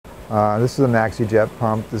This is a maxi-jet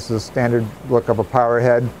pump. This is a standard look of a power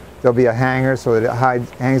head. There'll be a hanger so that it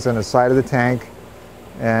hangs on the side of the tank.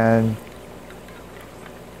 And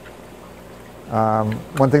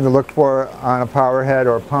one thing to look for on a power head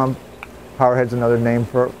or pump, power head's another name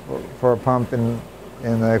for a pump in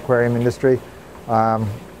the aquarium industry,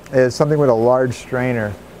 is something with a large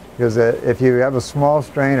strainer. Because if you have a small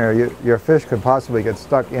strainer, your fish could possibly get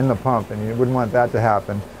stuck in the pump, and you wouldn't want that to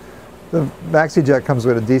happen. The maxi-jet comes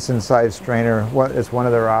with a decent sized strainer. It's one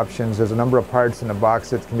of their options. There's a number of parts in the box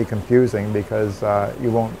that can be confusing because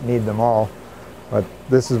you won't need them all. But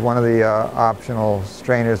this is one of the optional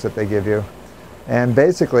strainers that they give you. And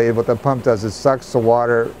basically what the pump does is sucks the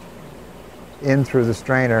water in through the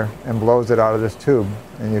strainer and blows it out of this tube.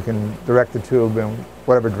 And you can direct the tube in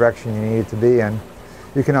whatever direction you need it to be in.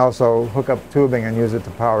 You can also hook up tubing and use it to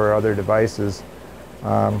power other devices.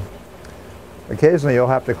 Occasionally you'll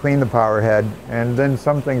have to clean the power head, and then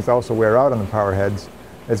some things also wear out on the power heads.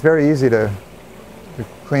 It's very easy to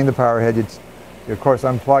clean the power head. You of course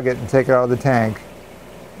unplug it and take it out of the tank,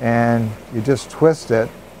 and you just twist it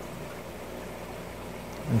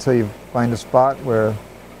until you find a spot where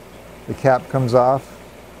the cap comes off,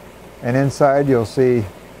 and inside you'll see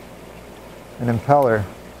an impeller,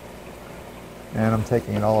 and I'm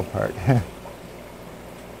taking it all apart.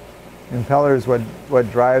 Impeller is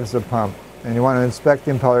what drives the pump. And you want to inspect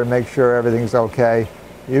the impeller, make sure everything's okay.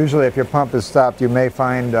 Usually if your pump is stopped, you may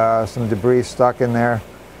find some debris stuck in there.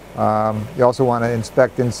 You also want to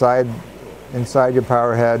inspect inside your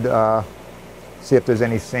power head, see if there's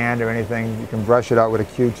any sand or anything. You can brush it out with a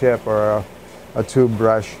Q-tip or a tube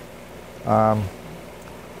brush.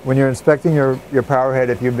 When you're inspecting your power head,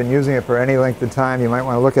 if you've been using it for any length of time, you might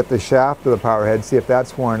want to look at the shaft of the power head, see if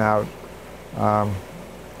that's worn out.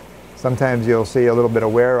 Sometimes you'll see a little bit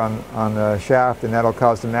of wear on the shaft, and that'll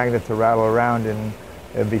cause the magnet to rattle around, and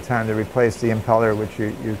it'll be time to replace the impeller,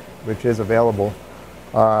 which is available.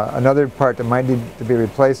 Another part that might need to be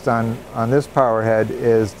replaced on this power head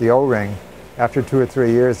is the O-ring. After 2 or 3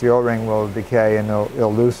 years, the O-ring will decay and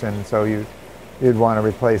it'll loosen, so you'd want to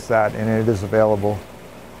replace that, and it is available.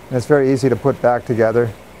 And it's very easy to put back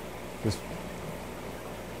together. Just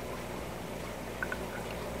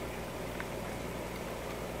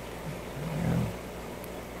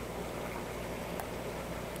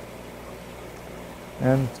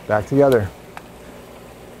and it's back together.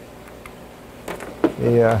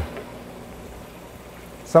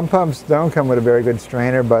 Some pumps don't come with a very good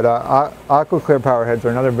strainer, but AquaClear power heads are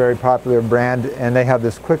another very popular brand, and they have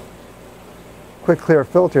this quick clear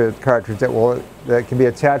filter cartridge that can be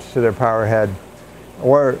attached to their power head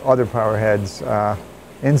or other power heads.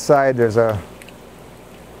 Inside there's a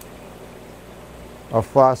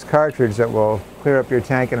floss cartridge that will clear up your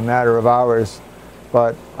tank in a matter of hours.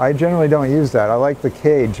 But I generally don't use that. I like the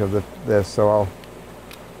cage of this, so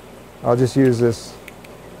I'll just use this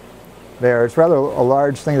there. It's rather a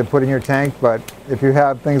large thing to put in your tank, but if you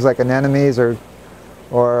have things like anemones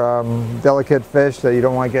or delicate fish that you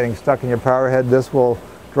don't want getting stuck in your power head, this will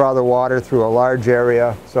draw the water through a large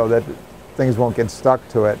area so that things won't get stuck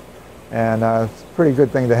to it. And it's a pretty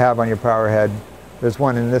good thing to have on your power head. There's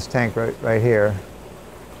one in this tank right here.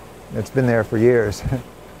 It's been there for years.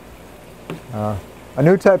 A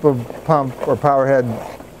new type of pump or power head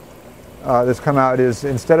that's come out is,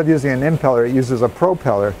 instead of using an impeller, it uses a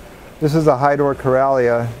propeller. This is a Hydor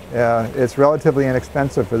Coralia. It's relatively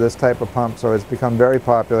inexpensive for this type of pump, so it's become very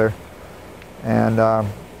popular. And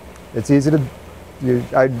it's easy to, you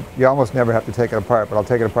almost never have to take it apart, but I'll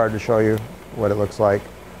take it apart to show you what it looks like.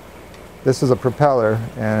 This is a propeller,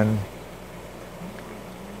 and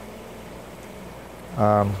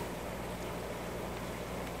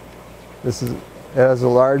it has a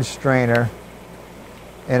large strainer,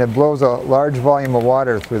 and it blows a large volume of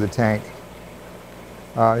water through the tank.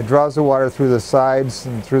 It draws the water through the sides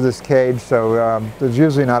and through this cage, so there's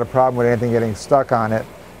usually not a problem with anything getting stuck on it.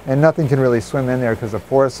 And nothing can really swim in there because the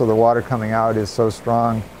force of the water coming out is so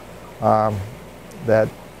strong that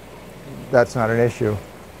that's not an issue.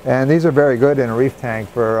 And these are very good in a reef tank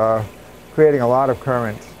for creating a lot of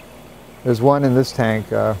current. There's one in this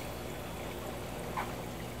tank.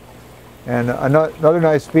 And another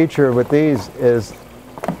nice feature with these is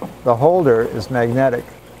the holder is magnetic.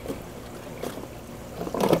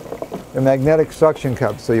 The magnetic suction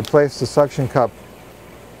cup. So you place the suction cup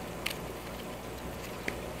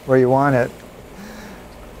where you want it.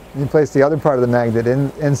 You place the other part of the magnet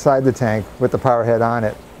inside the tank with the power head on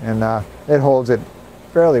it, and it holds it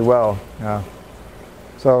fairly well.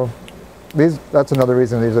 So that's another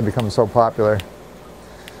reason these have become so popular.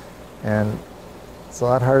 And it's a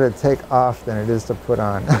lot harder to take off than it is to put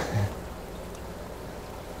on.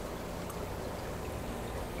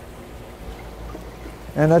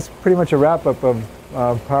 And that's pretty much a wrap-up of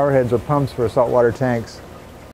power heads or pumps for saltwater tanks.